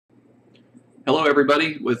Hello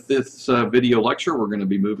everybody. With this video lecture we're going to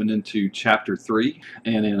be moving into Chapter 3,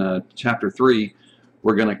 and in Chapter 3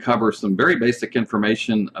 we're going to cover some very basic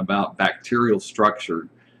information about bacterial structure.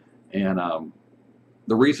 And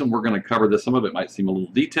the reason we're going to cover this, some of it might seem a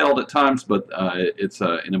little detailed at times, but it's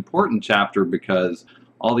an important chapter because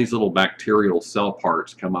all these little bacterial cell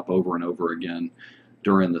parts come up over and over again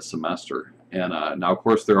during the semester. And now, of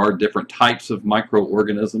course, there are different types of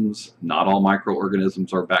microorganisms. Not all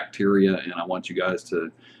microorganisms are bacteria, and I want you guys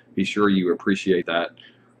to be sure you appreciate that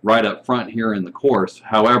right up front here in the course.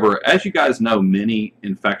 However, as you guys know, many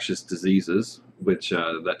infectious diseases, which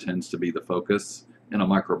that tends to be the focus in a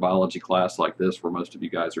microbiology class like this, where most of you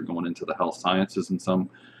guys are going into the health sciences in some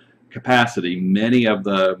capacity, many of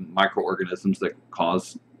the microorganisms that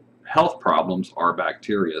cause health problems are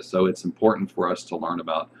bacteria. So it's important for us to learn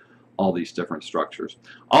about all these different structures.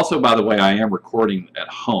 Also, by the way, I am recording at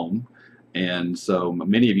home, and so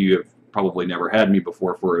many of you have probably never had me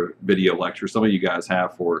before for a video lecture. Some of you guys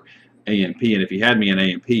have for A&P, and if you had me in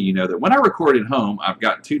A&P, you know that when I record at home, I've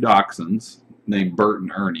got two dachshunds named Bert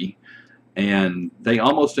and Ernie, and they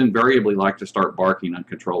almost invariably like to start barking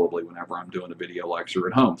uncontrollably whenever I'm doing a video lecture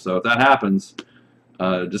at home. So if that happens,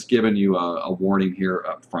 just giving you a warning here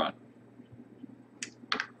up front.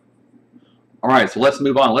 All right, so let's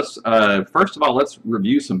move on. Let's first of all, let's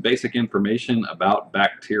review some basic information about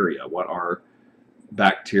bacteria. What are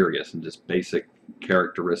bacteria? Some just basic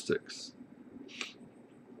characteristics.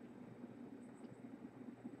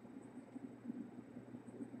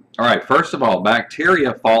 All right, first of all,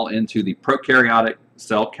 bacteria fall into the prokaryotic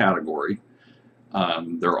cell category.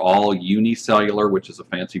 They're all unicellular, which is a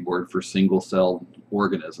fancy word for single-celled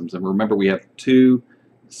organisms. And remember, we have two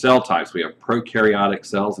cell types. We have prokaryotic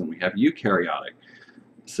cells and we have eukaryotic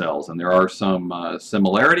cells, and there are some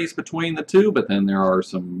similarities between the two, but then there are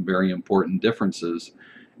some very important differences.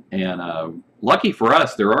 And lucky for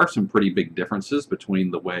us, there are some pretty big differences between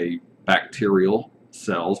the way bacterial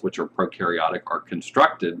cells, which are prokaryotic, are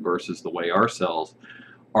constructed versus the way our cells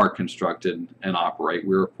are constructed and operate.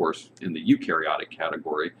 We're, of course, in the eukaryotic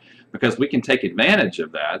category because we can take advantage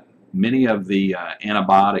of that. Many of the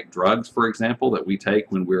antibiotic drugs, for example, that we take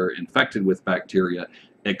when we're infected with bacteria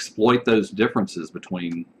exploit those differences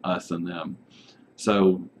between us and them.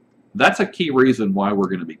 So that's a key reason why we're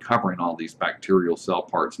going to be covering all these bacterial cell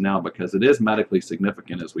parts now, because it is medically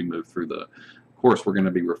significant as we move through the course. We're going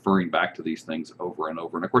to be referring back to these things over and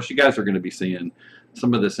over. And of course, you guys are going to be seeing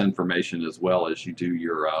some of this information as well as you do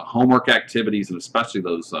your homework activities, and especially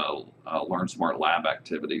those Learn Smart lab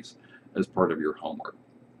activities as part of your homework.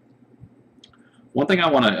 One thing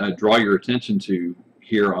I want to draw your attention to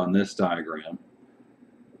here on this diagram,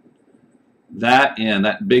 that and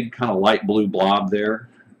that big kind of light blue blob there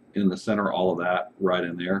in the center, all of that right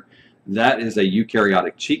in there, that is a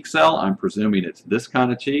eukaryotic cheek cell. I'm presuming it's this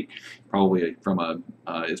kind of cheek, probably from a,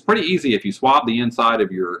 it's pretty easy if you swab the inside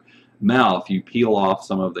of your mouth, you peel off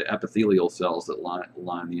some of the epithelial cells that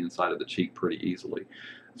line the inside of the cheek pretty easily.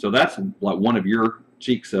 So that's like one of your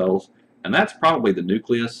cheek cells. And that's probably the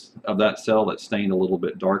nucleus of that cell that's stained a little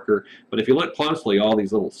bit darker. But if you look closely, all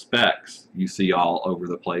these little specks you see all over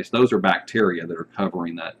the place, those are bacteria that are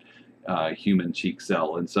covering that human cheek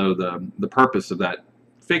cell. And so the purpose of that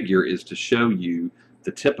figure is to show you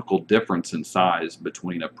the typical difference in size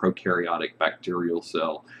between a prokaryotic bacterial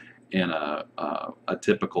cell and a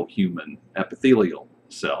typical human epithelial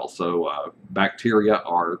cell. So bacteria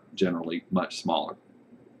are generally much smaller.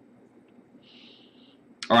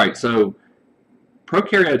 All right, so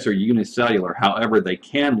prokaryotes are unicellular. However, they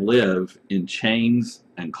can live in chains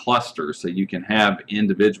and clusters. So you can have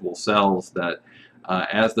individual cells that,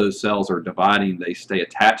 as those cells are dividing, they stay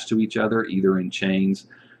attached to each other, either in chains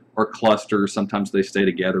or clusters. Sometimes they stay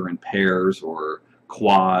together in pairs or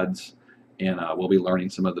quads, and we'll be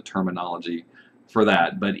learning some of the terminology for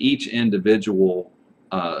that. But each individual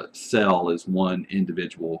cell is one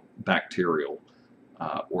individual bacterial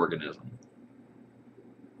organism.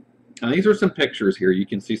 And these are some pictures here. You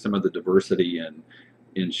can see some of the diversity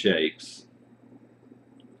in shapes.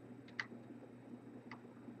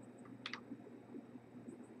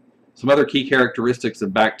 Some other key characteristics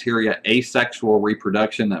of bacteria: asexual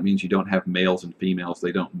reproduction. That means you don't have males and females.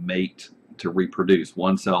 They don't mate to reproduce.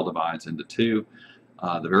 One cell divides into two,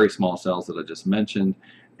 the very small cells that I just mentioned.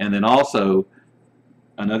 And then also,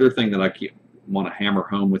 another thing that I want to hammer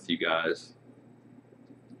home with you guys,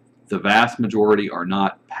 the vast majority are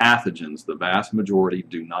not pathogens. The vast majority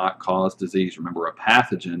do not cause disease. Remember, a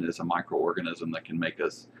pathogen is a microorganism that can make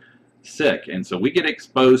us sick. And so we get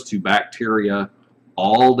exposed to bacteria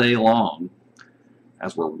all day long.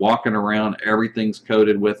 As we're walking around, everything's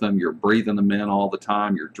coated with them. You're breathing them in all the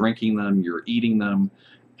time. You're drinking them. You're eating them.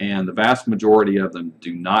 And the vast majority of them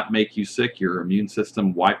do not make you sick. Your immune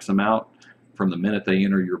system wipes them out from the minute they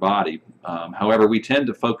enter your body. However, we tend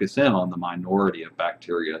to focus in on the minority of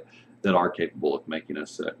bacteria that are capable of making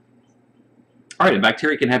us sick. All right,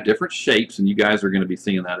 bacteria can have different shapes, and you guys are going to be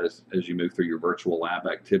seeing that as you move through your virtual lab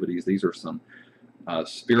activities. These are some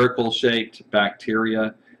spherical-shaped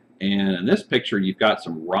bacteria, and in this picture, you've got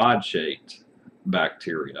some rod-shaped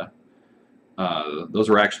bacteria. Those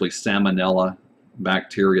are actually Salmonella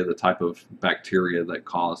bacteria, the type of bacteria that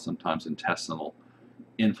cause sometimes intestinal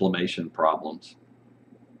inflammation problems.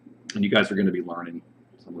 And you guys are going to be learning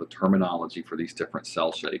some of the terminology for these different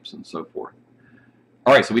cell shapes and so forth.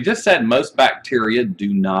 All right, so we just said most bacteria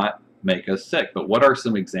do not make us sick, but what are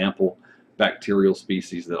some example bacterial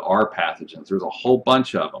species that are pathogens? There's a whole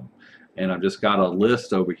bunch of them, and I've just got a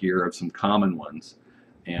list over here of some common ones,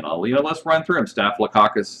 and let's run through them.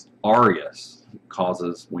 Staphylococcus aureus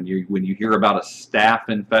causes, when you hear about a staph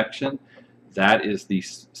infection, that is the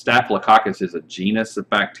Staphylococcus is a genus of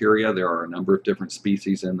bacteria. There are a number of different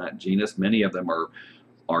species in that genus. Many of them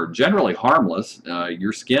are generally harmless.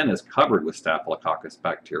 Your skin is covered with Staphylococcus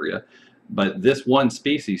bacteria, but this one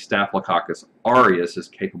species, Staphylococcus aureus, is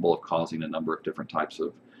capable of causing a number of different types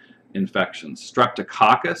of infections.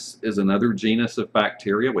 Streptococcus is another genus of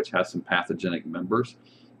bacteria which has some pathogenic members.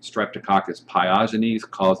 Streptococcus pyogenes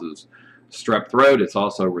causes strep throat. It's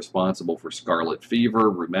also responsible for scarlet fever,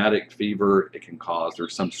 rheumatic fever. It can cause,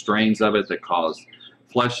 there's some strains of it that cause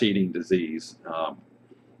flesh-eating disease.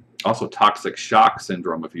 Also toxic shock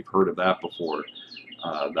syndrome, if you've heard of that before.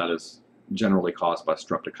 That is generally caused by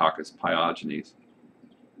Streptococcus pyogenes.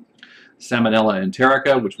 Salmonella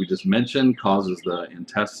enterica, which we just mentioned, causes the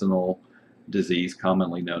intestinal disease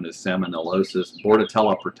commonly known as salmonellosis.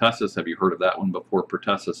 Bordetella pertussis, have you heard of that one before?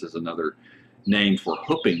 Pertussis is another name for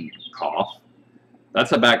whooping cough.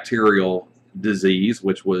 That's a bacterial disease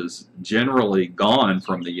which was generally gone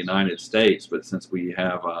from the United States, but since we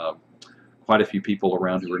have quite a few people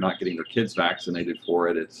around who are not getting their kids vaccinated for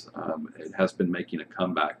it, it has been making a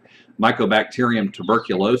comeback. Mycobacterium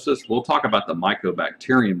tuberculosis, we'll talk about the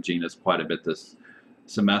Mycobacterium genus quite a bit this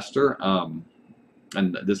semester,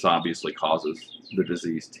 and this obviously causes the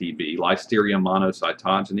disease TB. Listeria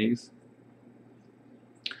monocytogenes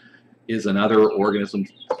is another organism.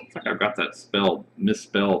 Looks like I've got that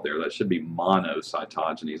misspelled there. That should be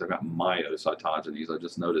monocytogenes. I've got myocytogenes. I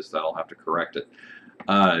just noticed that. I'll have to correct it.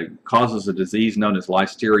 Causes a disease known as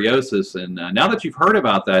listeriosis, and now that you've heard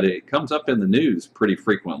about that, it comes up in the news pretty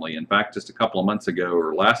frequently. In fact, just a couple of months ago,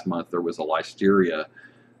 or last month, there was a listeria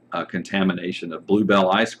contamination of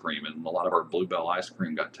Bluebell ice cream, and a lot of our Bluebell ice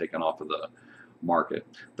cream got taken off of the market.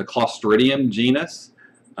 The Clostridium genus,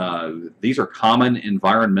 these are common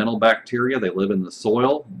environmental bacteria. They live in the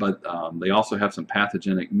soil, but they also have some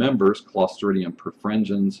pathogenic members. Clostridium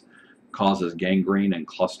perfringens causes gangrene, and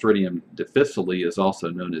Clostridium difficile is also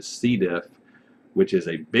known as C. diff, which is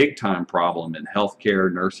a big-time problem in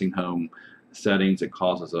healthcare, nursing home settings. It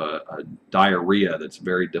causes a diarrhea that's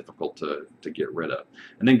very difficult to get rid of.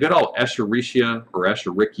 And then good old Escherichia or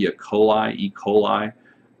Escherichia coli, E. coli.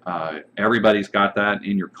 Everybody's got that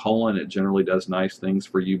in your colon. It generally does nice things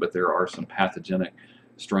for you, but there are some pathogenic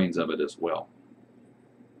strains of it as well.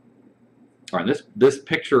 All right, this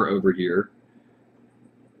picture over here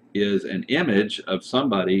is an image of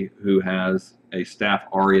somebody who has a Staph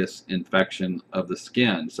aureus infection of the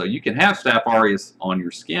skin. So you can have Staph aureus on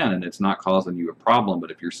your skin and it's not causing you a problem,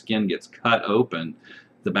 but if your skin gets cut open,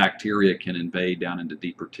 the bacteria can invade down into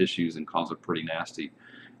deeper tissues and cause a pretty nasty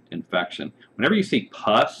infection. Whenever you see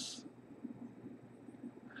pus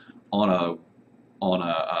on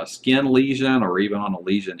a skin lesion or even on a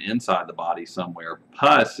lesion inside the body somewhere,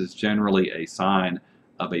 pus is generally a sign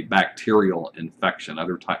of a bacterial infection.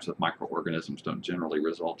 Other types of microorganisms don't generally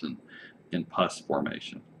result in pus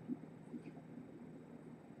formation.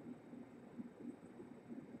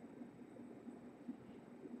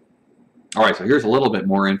 All right, so here's a little bit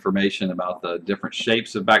more information about the different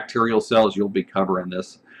shapes of bacterial cells. You'll be covering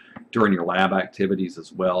this during your lab activities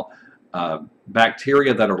as well.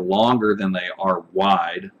 Bacteria that are longer than they are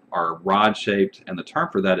wide are rod-shaped, and the term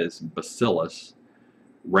for that is bacillus.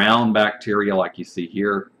 Round bacteria like you see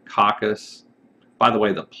here, coccus. By the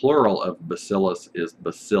way, the plural of bacillus is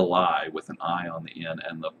bacilli with an I on the end,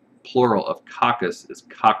 and the plural of coccus is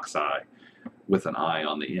cocci with an I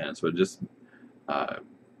on the end. So it just,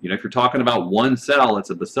 if you're talking about one cell,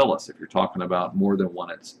 it's a bacillus. If you're talking about more than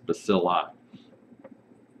one, it's bacilli.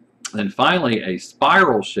 And finally, a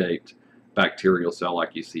spiral-shaped bacterial cell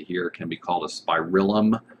like you see here can be called a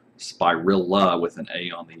spirillum spirilla with an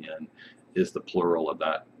A on the end is the plural of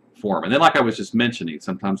that form. And then, like I was just mentioning,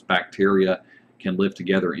 sometimes bacteria can live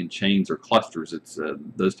together in chains or clusters. It's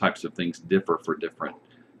those types of things differ for different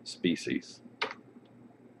species.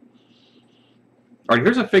 All right,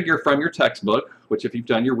 here's a figure from your textbook, which if you've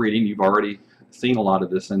done your reading, you've already seen a lot of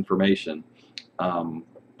this information.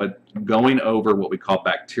 But going over what we call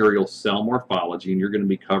bacterial cell morphology, and you're going to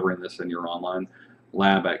be covering this in your online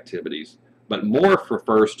lab activities. But morph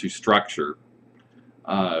refers to structure.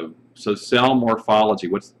 So cell morphology,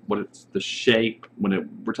 what's the shape?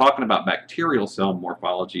 We're talking about bacterial cell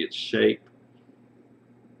morphology, it's shape,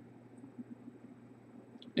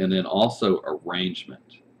 and then also arrangement.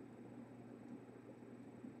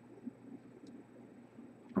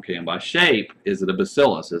 Okay, and by shape, is it a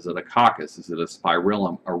bacillus? Is it a coccus? Is it a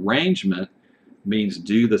spirillum? Arrangement means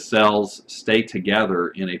do the cells stay together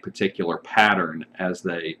in a particular pattern as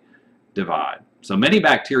they divide. So many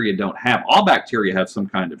bacteria don't have, all bacteria have some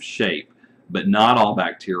kind of shape, but not all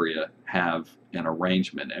bacteria have an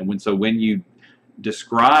arrangement. And when you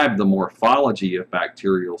describe the morphology of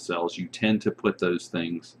bacterial cells, you tend to put those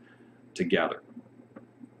things together.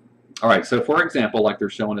 All right, so for example, like they're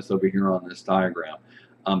showing us over here on this diagram,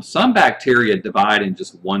 some bacteria divide in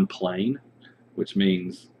just one plane, which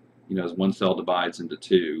means, as one cell divides into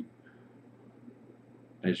two,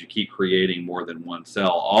 as you keep creating more than one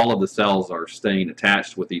cell, all of the cells are staying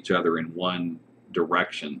attached with each other in one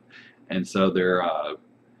direction. And so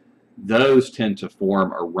those tend to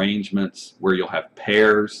form arrangements where you'll have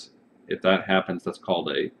pairs. If that happens, that's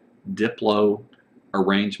called a diplo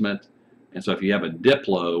arrangement. And so if you have a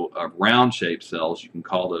diplo of round-shaped cells, you can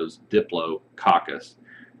call those diplococcus.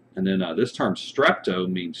 And then this term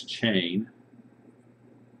strepto means chain.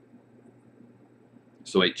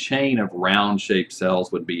 So a chain of round-shaped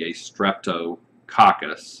cells would be a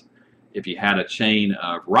streptococcus. If you had a chain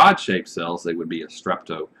of rod-shaped cells, they would be a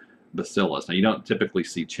streptobacillus. Now, you don't typically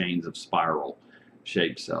see chains of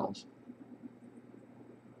spiral-shaped cells.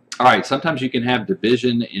 All right, sometimes you can have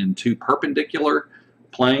division in two perpendicular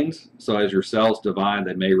planes. So as your cells divide,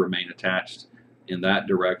 they may remain attached in that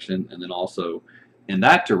direction and then also in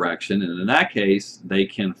that direction. And in that case, they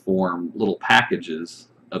can form little packages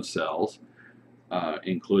of cells,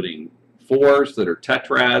 including fours that are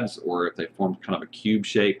tetrads, or if they form kind of a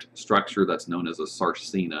cube-shaped structure, that's known as a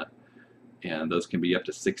sarcina. And those can be up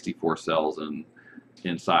to 64 cells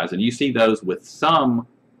in size. And you see those with some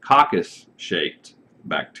coccus-shaped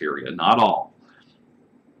bacteria, not all.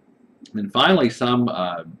 And finally, some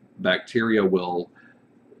bacteria will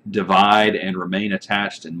divide and remain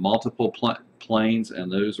attached in multiple planes,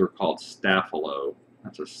 and those are called staphylo.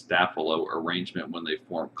 That's a staphylo arrangement when they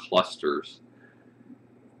form clusters.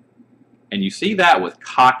 And you see that with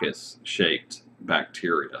coccus-shaped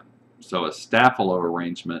bacteria. So a staphylo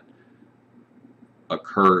arrangement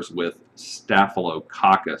occurs with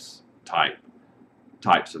staphylococcus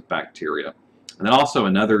types of bacteria. And then also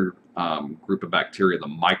another group of bacteria, the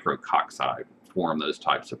micrococci, form those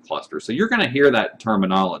types of clusters. So you're going to hear that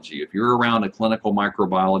terminology. If you're around a clinical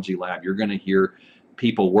microbiology lab, you're going to hear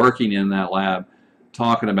people working in that lab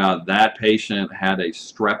talking about that patient had a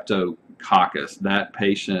streptococcus. That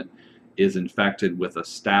patient is infected with a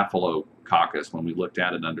staphylococcus when we looked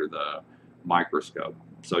at it under the microscope.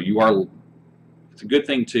 So it's a good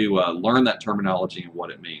thing to learn that terminology and what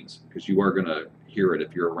it means, because you are going to hear it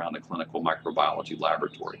if you're around a clinical microbiology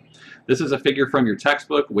laboratory. This is a figure from your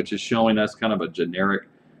textbook, which is showing us kind of a generic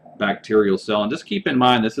bacterial cell. And just keep in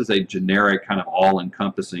mind, this is a generic kind of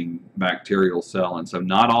all-encompassing bacterial cell. And so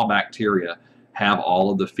not all bacteria have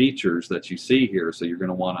all of the features that you see here. So you're going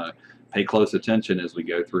to want to pay close attention as we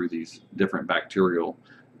go through these different bacterial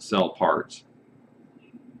cell parts.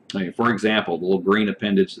 For example, the little green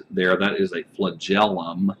appendage there, that is a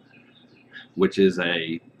flagellum, which is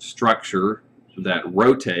a structure that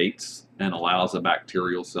rotates and allows a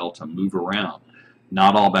bacterial cell to move around.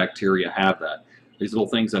 Not all bacteria have that. These little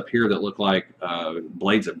things up here that look like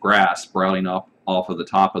blades of grass sprouting off of the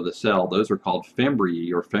top of the cell, those are called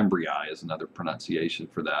fimbriae, or fimbriae is another pronunciation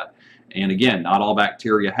for that. And again, not all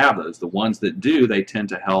bacteria have those. The ones that do, they tend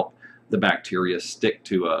to help the bacteria stick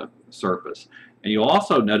to a surface. And you'll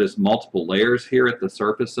also notice multiple layers here at the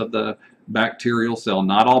surface of the bacterial cell.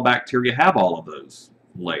 Not all bacteria have all of those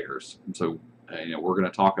layers. And so we're going to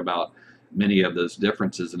talk about many of those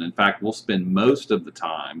differences, and in fact we'll spend most of the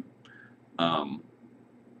time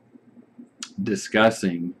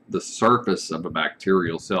discussing the surface of a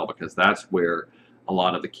bacterial cell, because that's where a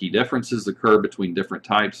lot of the key differences occur between different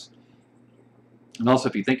types. And also,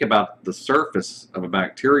 if you think about the surface of a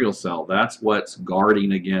bacterial cell, that's what's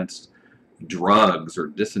guarding against drugs or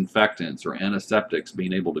disinfectants or antiseptics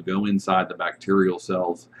being able to go inside the bacterial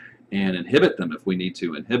cells and inhibit them if we need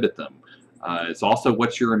to inhibit them. It's also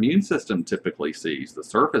what your immune system typically sees, the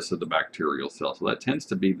surface of the bacterial cell. So that tends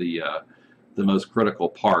to be the most critical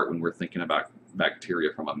part when we're thinking about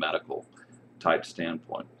bacteria from a medical type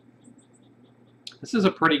standpoint. This is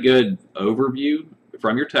a pretty good overview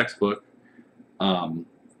from your textbook,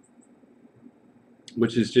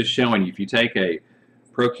 which is just showing you if you take a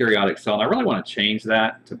prokaryotic cell, and I really want to change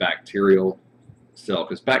that to bacterial cell,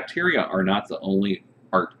 because bacteria are not the only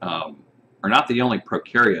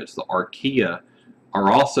prokaryotes. The archaea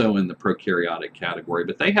are also in the prokaryotic category,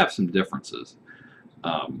 but they have some differences.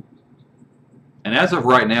 And as of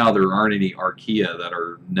right now, there aren't any archaea that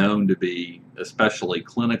are known to be especially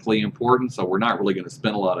clinically important, so we're not really going to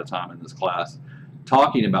spend a lot of time in this class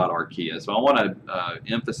talking about archaea. So I want to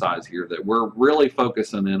emphasize here that we're really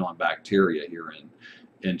focusing in on bacteria here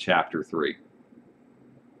in Chapter 3.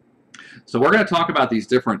 So we're going to talk about these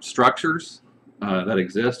different structures that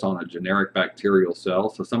exist on a generic bacterial cell.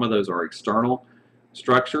 So some of those are external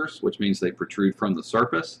structures, which means they protrude from the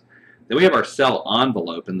surface. Then we have our cell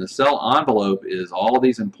envelope, and the cell envelope is all of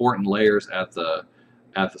these important layers at the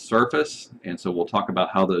surface, and so we'll talk about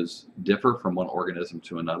how those differ from one organism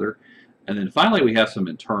to another. And then finally we have some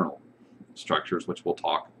internal structures, which we'll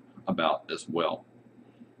talk about as well.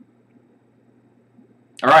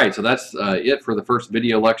 Alright, so that's it for the first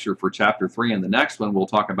video lecture for Chapter 3. In the next one we'll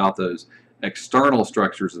talk about those external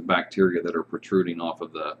structures of bacteria that are protruding off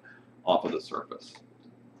of the surface.